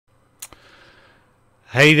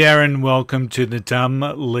Hey there, and welcome to the Dumb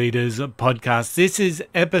Leaders Podcast. This is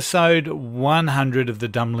episode 100 of the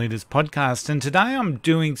Dumb Leaders Podcast, and today I'm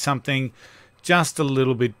doing something just a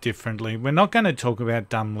little bit differently. We're not going to talk about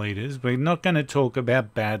dumb leaders. We're not going to talk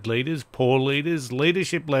about bad leaders, poor leaders,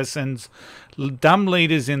 leadership lessons, dumb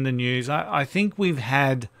leaders in the news. I think we've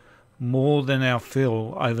had more than our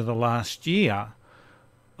fill over the last year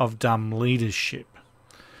of dumb leadership.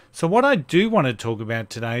 So what I do want to talk about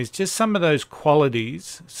today is just some of those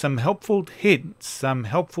qualities, some helpful hints, some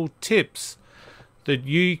helpful tips that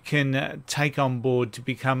you can take on board to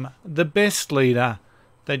become the best leader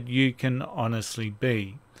that you can honestly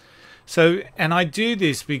be. So, and I do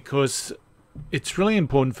this because it's really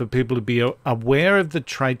important for people to be aware of the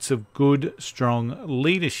traits of good, strong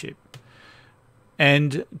leadership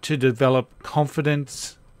and to develop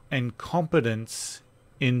confidence and competence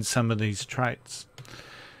in some of these traits.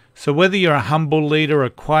 So whether you're a humble leader,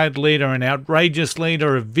 a quiet leader, an outrageous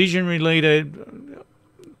leader, a visionary leader,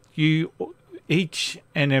 each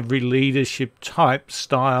and every leadership type,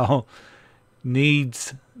 style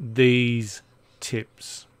needs these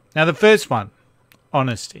tips. Now, the first one,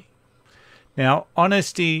 honesty. Now,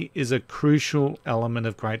 honesty is a crucial element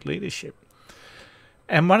of great leadership.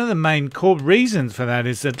 And one of the main core reasons for that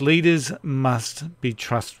is that leaders must be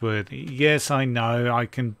trustworthy. Yes, I know I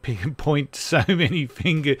can point to so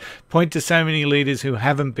many leaders who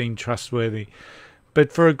haven't been trustworthy.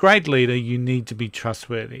 But for a great leader, you need to be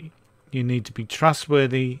trustworthy. You need to be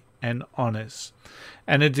trustworthy and honest.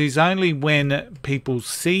 And it is only when people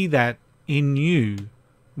see that in you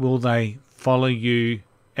will they follow you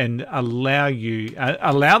and allow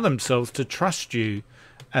themselves to trust you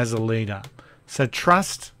as a leader. So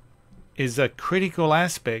trust is a critical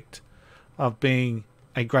aspect of being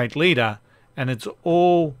a great leader, and it's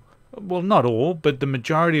all, well, not all, but the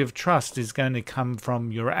majority of trust is going to come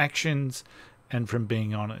from your actions and from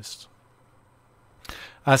being honest.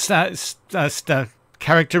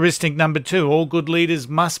 Characteristic number 2, all good leaders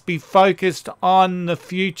must be focused on the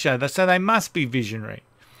future. So they must be visionary.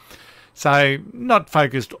 So not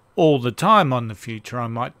focused all the time on the future, I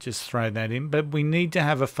might just throw that in, but we need to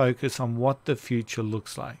have a focus on what the future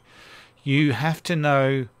looks like. You have to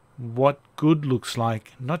know what good looks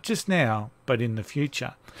like, not just now, but in the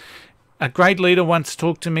future. A great leader once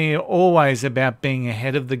talked to me always about being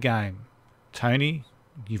ahead of the game. Tony,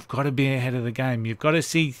 you've got to be ahead of the game. You've got to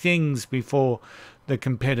see things before the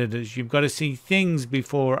competitors. You've got to see things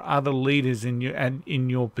before other leaders in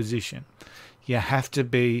your position. You have to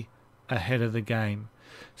be ahead of the game.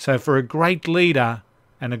 So for a great leader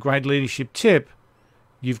and a great leadership tip,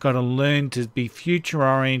 you've got to learn to be future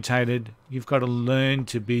orientated. You've got to learn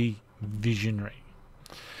to be visionary.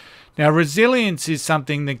 Now, resilience is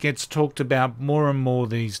something that gets talked about more and more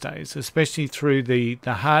these days, especially through the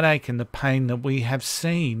heartache and the pain that we have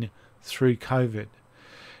seen through COVID.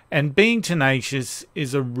 And being tenacious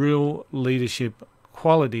is a real leadership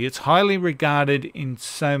quality. It's highly regarded in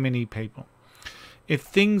so many people. If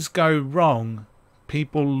things go wrong,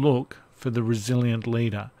 people look for the resilient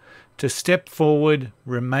leader to step forward,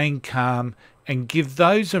 remain calm, and give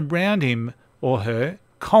those around him or her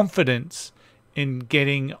confidence in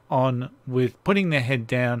getting on with putting their head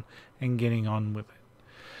down and getting on with it.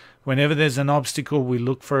 Whenever there's an obstacle, we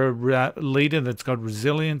look for a leader that's got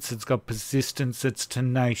resilience, that's got persistence, that's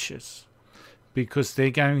tenacious, because they're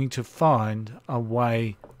going to find a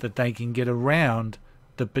way that they can get around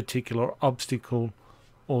the particular obstacle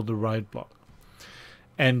or the roadblock.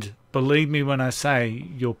 And believe me when I say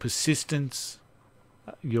your persistence,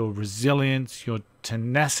 your resilience, your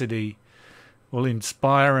tenacity will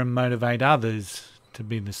inspire and motivate others to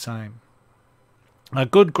be the same.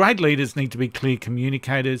 Great leaders need to be clear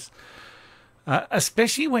communicators,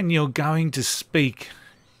 especially when you're going to speak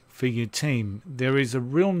for your team. There is a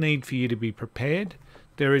real need for you to be prepared.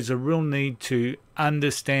 There is a real need to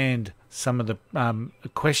understand some of the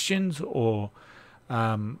questions or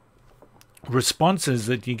responses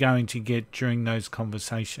that you're going to get during those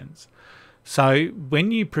conversations. So when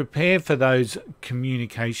you prepare for those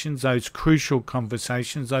communications, those crucial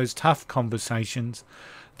conversations, those tough conversations,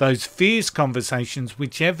 those fierce conversations,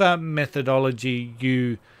 whichever methodology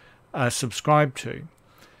you subscribe to,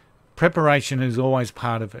 preparation is always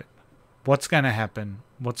part of it. What's going to happen?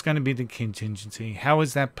 What's going to be the contingency? How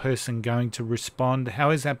is that person going to respond? How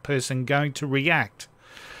is that person going to react?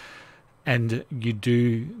 And you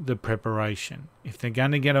do the preparation. If they're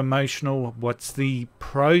going to get emotional, what's the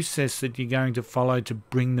process that you're going to follow to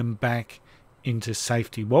bring them back into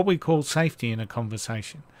safety? What we call safety in a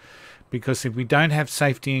conversation. Because if we don't have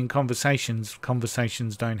safety in conversations,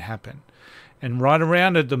 conversations don't happen. And right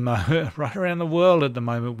around at the right around the world at the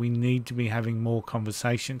moment, we need to be having more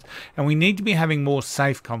conversations, and we need to be having more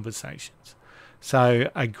safe conversations. So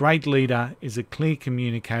a great leader is a clear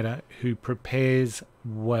communicator who prepares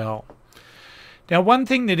well. Now, one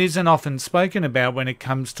thing that isn't often spoken about when it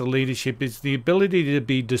comes to leadership is the ability to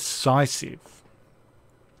be decisive.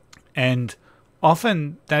 And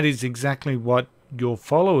often that is exactly what your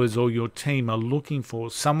followers or your team are looking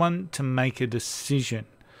for, someone to make a decision.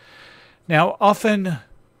 Now, often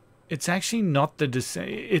it's actually not the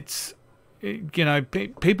decision.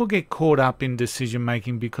 People get caught up in decision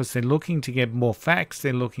making because they're looking to get more facts,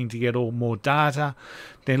 they're looking to get more data,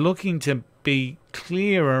 they're looking to be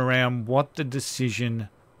clear around what the decision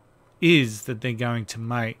is that they're going to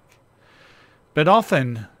make. But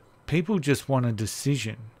often people just want a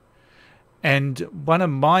decision. And one of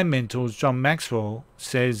my mentors, John Maxwell,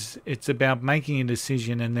 says it's about making a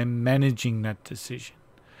decision and then managing that decision.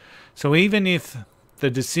 So even if the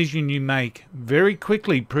decision you make very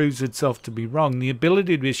quickly proves itself to be wrong, the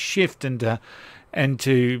ability to shift and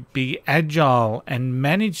to be agile and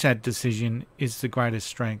manage that decision is the greatest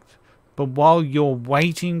strength. But while you're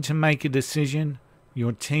waiting to make a decision,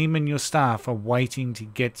 your team and your staff are waiting to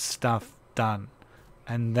get stuff done.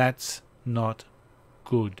 And that's not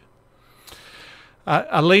good.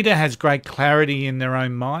 A leader has great clarity in their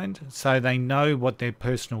own mind, so they know what their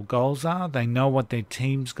personal goals are, they know what their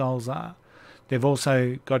team's goals are. They've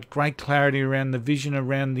also got great clarity around the vision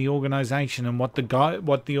around the organisation and what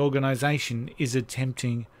the organisation is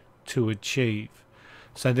attempting to achieve.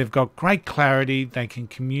 So they've got great clarity, they can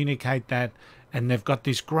communicate that, and they've got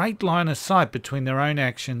this great line of sight between their own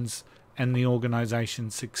actions and the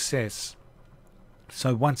organisation's success.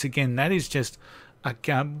 So once again, that is just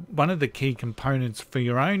one of the key components for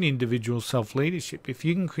your own individual self-leadership. If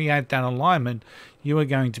you can create that alignment, you are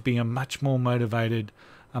going to be a much more motivated,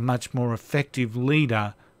 a much more effective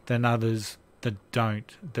leader than others that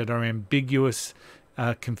don't, that are ambiguous,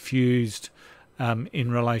 confused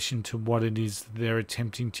in relation to what it is they're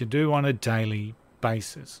attempting to do on a daily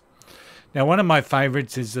basis. Now, one of my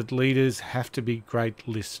favorites is that leaders have to be great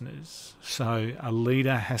listeners. So a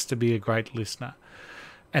leader has to be a great listener.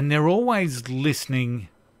 And they're always listening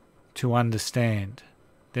to understand.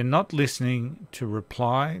 They're not listening to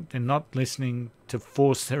reply. They're not listening to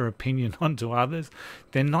force their opinion onto others.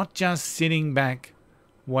 They're not just sitting back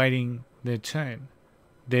waiting their turn.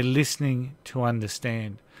 They're listening to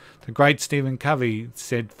understand. The great Stephen Covey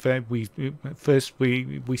said, first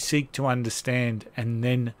we seek to understand and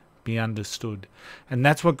then be understood. And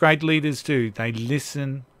that's what great leaders do. They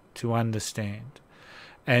listen to understand.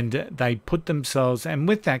 And they put themselves, and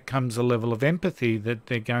with that comes a level of empathy that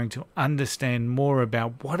they're going to understand more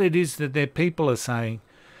about what it is that their people are saying.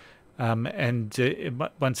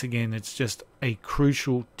 Once again, it's just a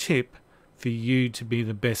crucial tip for you to be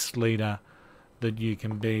the best leader that you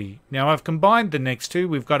can be. Now, I've combined the next two.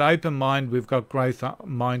 We've got open mind, we've got growth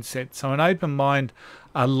mindset. So an open mind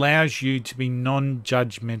allows you to be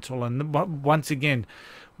non-judgmental. And once again,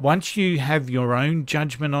 once you have your own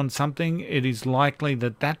judgment on something, it is likely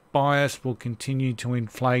that bias will continue to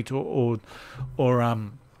inflate or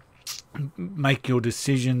make your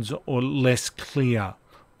decisions or less clear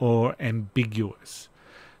or ambiguous.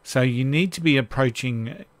 So you need to be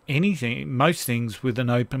approaching most things with an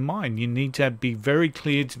open mind. You need to be very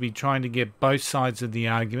clear to be trying to get both sides of the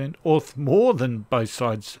argument, or more than both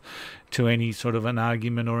sides to any sort of an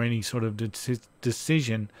argument or any sort of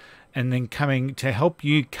decision, and then coming to help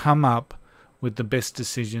you come up with the best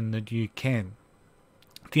decision that you can.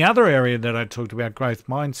 The other area that I talked about, growth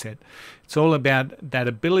mindset, it's all about that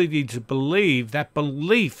ability to believe, that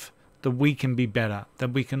belief that we can be better,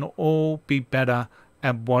 that we can all be better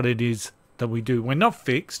at what it is that we do. We're not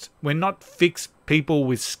fixed. We're not fixed people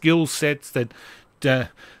with skill sets that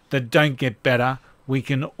don't get better. We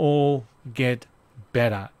can all get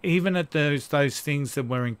better, even at those things that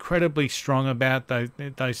we're incredibly strong about,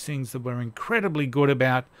 those things that we're incredibly good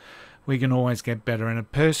about. We can always get better. And a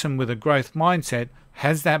person with a growth mindset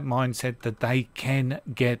has that mindset that they can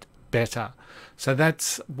get better. So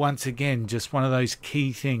that's, once again, just one of those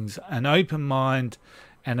key things, an open mind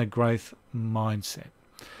and a growth mindset.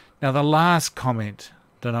 Now, the last comment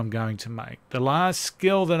that I'm going to make, the last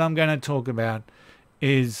skill that I'm going to talk about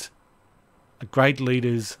is great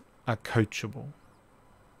leaders are coachable.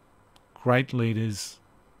 Great leaders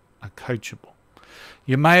are coachable.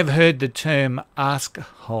 You may have heard the term ask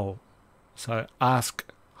hole. So ask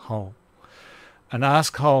hole. An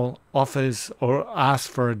ask hole offers or asks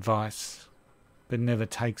for advice, but never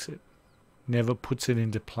takes it, never puts it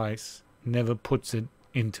into place, never puts it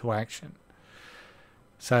into action.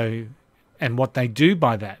 So And what they do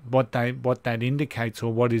by that, what that indicates,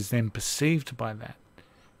 or what is then perceived by that,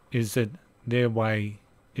 is that their way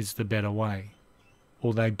is the better way,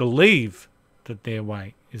 or they believe that their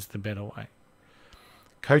way is the better way.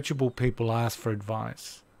 Coachable people ask for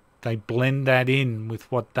advice. They blend that in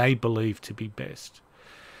with what they believe to be best.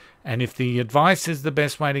 And if the advice is the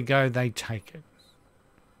best way to go, they take it.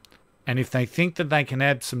 And if they think that they can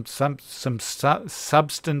add some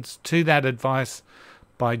substance to that advice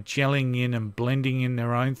by gelling in and blending in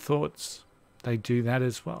their own thoughts, they do that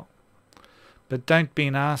as well. But don't be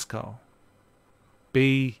an arsehole.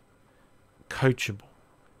 Be coachable.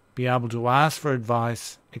 Be able to ask for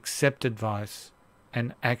advice, accept advice,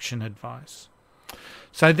 and action advice.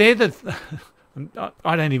 So they're the...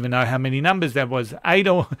 I don't even know how many numbers that was. 8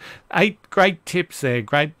 great tips there.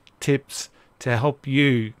 Great tips to help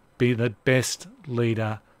you be the best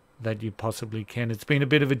leader that you possibly can. It's been a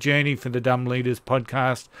bit of a journey for the Dumb Leaders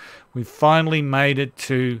podcast. We finally made it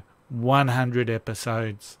to 100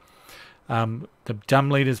 episodes. The Dumb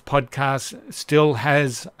Leaders podcast still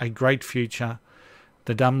has a great future.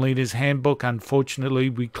 The Dumb Leaders Handbook, unfortunately,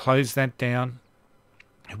 we closed that down.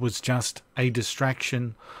 It was just a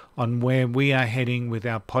distraction on where we are heading with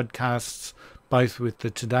our podcasts, both with the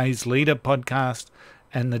Today's Leader podcast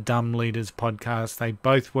and the Dumb Leaders podcast. They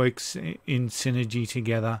both work in synergy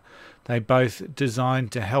together. They both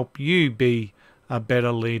designed to help you be a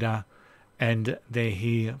better leader, and they're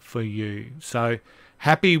here for you. So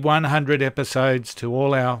happy 100 episodes to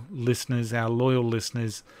all our listeners, our loyal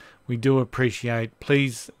listeners. We do appreciate.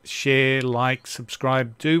 Please share, like,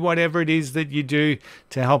 subscribe, do whatever it is that you do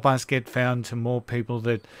to help us get found to more people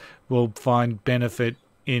that will find benefit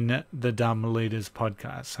in the Dumb Leaders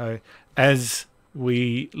podcast. So as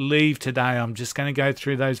we leave today, I'm just going to go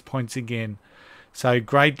through those points again. So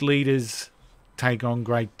great leaders take on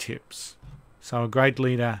great tips. So a great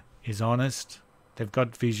leader is honest. They've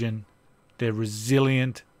got vision. They're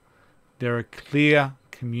resilient. They're a clear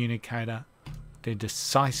communicator. They're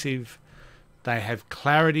decisive. They have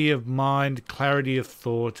clarity of mind, clarity of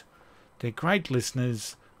thought. They're great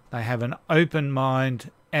listeners. They have an open mind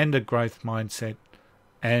and a growth mindset.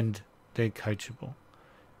 And they're coachable.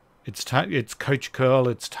 It's Coach Curl.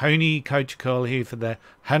 It's Tony Coach Curl here for the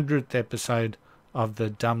 100th episode of the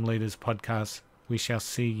Dumb Leaders podcast. We shall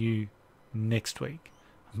see you next week.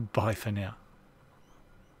 Bye for now.